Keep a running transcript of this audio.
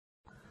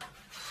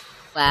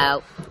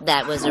Wow,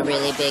 that was a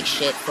really big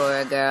shit for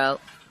a girl.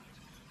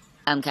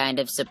 I'm kind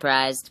of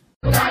surprised.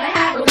 We're gonna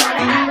have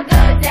a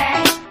good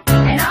day.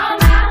 And all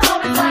my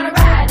homies wanna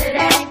ride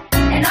today.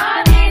 And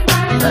all these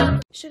mamas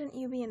look. Shouldn't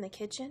you be in the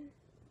kitchen?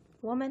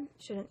 Woman,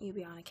 shouldn't you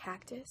be on a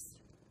cactus?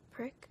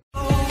 Prick.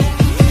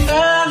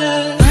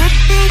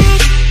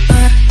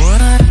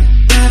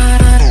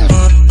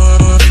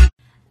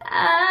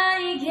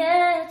 I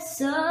get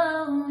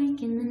so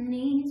weak in the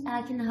knees,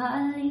 I can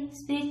hardly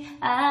speak,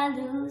 I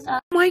lose all.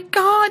 Oh my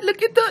god,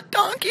 look at the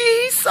donkey,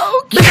 he's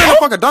so cute. Look at the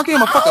fucking donkey and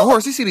my fucking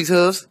horse, you see these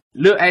hooves?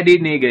 Look at this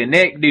nigga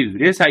neck, dude.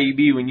 This how you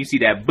be when you see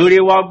that booty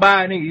walk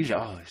by, nigga. You say,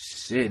 oh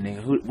shit,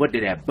 nigga, what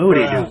did that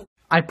booty do?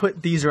 I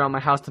put these around my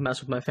house to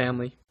mess with my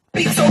family.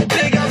 So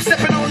big, I'm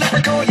stepping on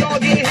leprechaun, y'all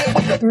get hit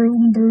with the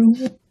broom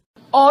broom.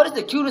 Oh, this is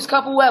the cutest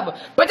couple ever.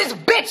 But this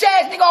bitch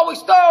ass nigga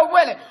always throw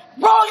willing.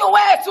 Roll your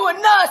ass to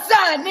another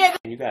side, nigga.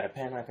 You got a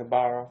pen I could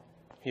borrow?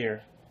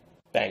 Here.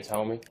 Thanks,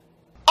 homie.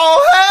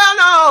 Oh hell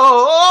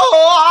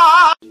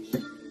no!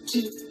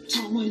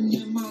 Tiptoeing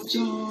in my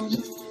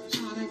Georgia,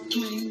 how I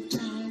came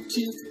down,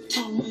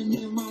 tiptoeing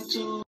in my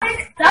Georgia.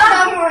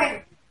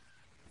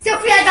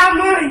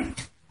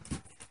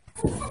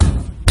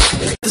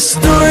 The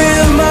story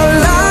of my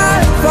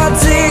life, I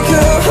take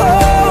her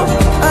home,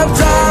 I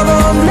drive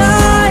all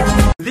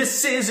night.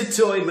 This is a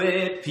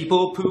toilet,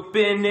 people poop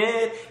in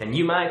it, and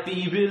you might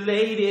be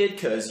related,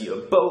 cause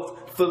you're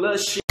both full of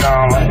shit. Hold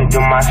on, let me do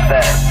my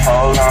set.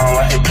 Hold on,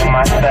 let me do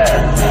my set.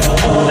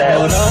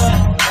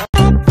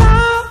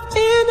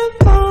 In the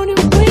morning,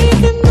 we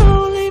can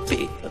only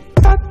be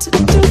about to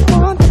do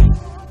one thing.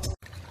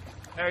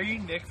 Hey, are you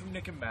Nick from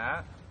Nick and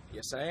Matt?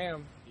 Yes, I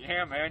am.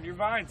 Yeah, man, your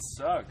vines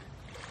suck.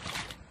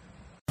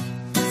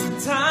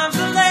 Times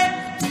are late,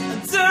 I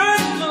turn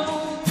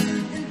moon,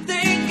 and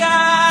thank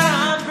God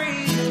I'm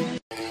breathing.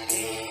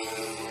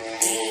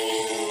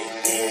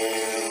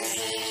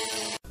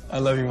 I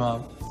love your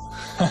mom.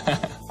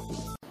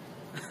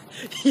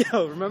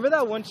 Yo, remember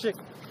that one chick?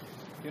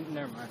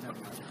 Never mind.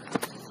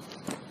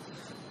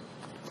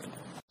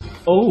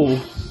 Oh.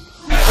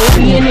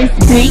 Be in this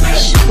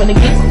beach when it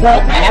gets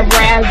stuck.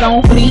 Eyebrows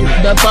on fleek.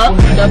 The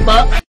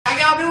buck. How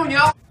y'all doing,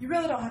 y'all? You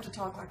really don't have to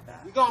talk like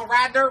that. We gonna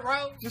ride dirt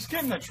road? Just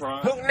get in the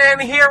trunk. Hootin'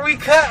 in here we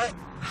cut.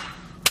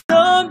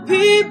 Some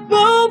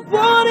people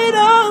want it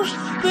all,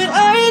 but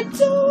I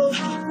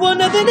don't want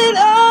nothing at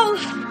all.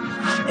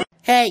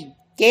 Hey,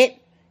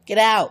 get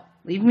out.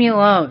 Leave me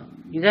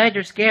alone. You guys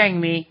are scaring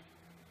me.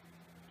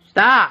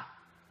 Stop.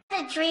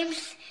 The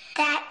dreams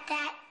that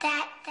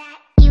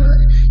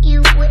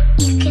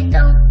you can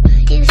don't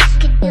do,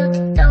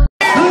 don't.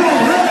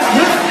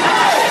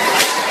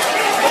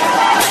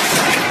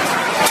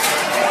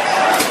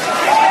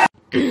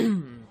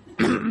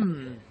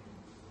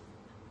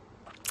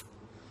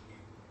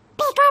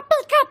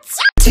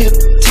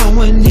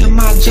 Tiptoeing in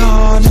my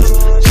Georgia,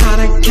 how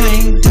I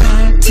came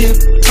down,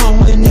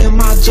 tiptoeing in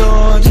my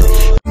Georgia.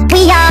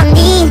 We all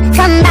need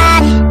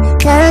somebody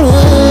to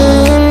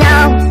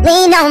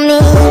lean on me.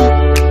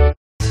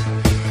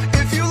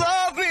 If you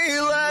love me,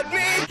 let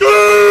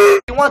me.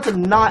 You want to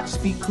not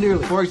speak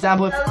clearly. For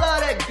example, if I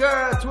love that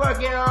girl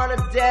twerking on the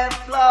dance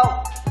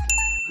floor.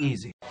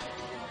 easy.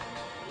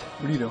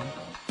 What are you doing?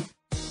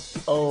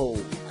 Oh,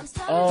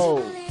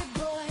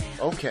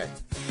 okay,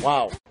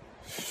 wow.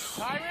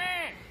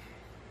 Tyrant!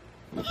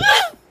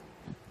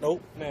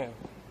 Nope, man.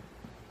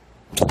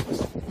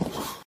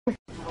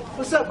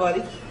 What's up,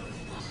 buddy?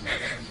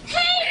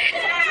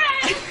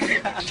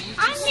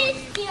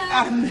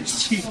 I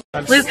missed you.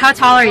 Luke, how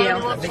tall are you?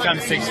 I think I'm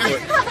 6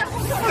 foot.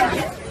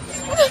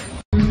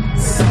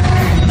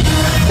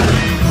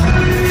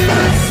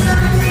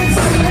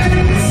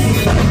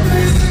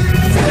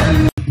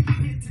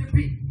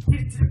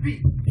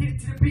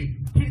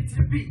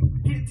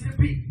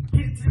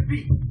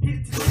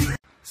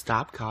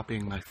 Stop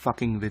copying my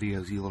fucking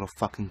videos, you little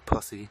fucking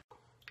pussy.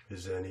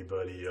 Is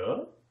anybody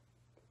up?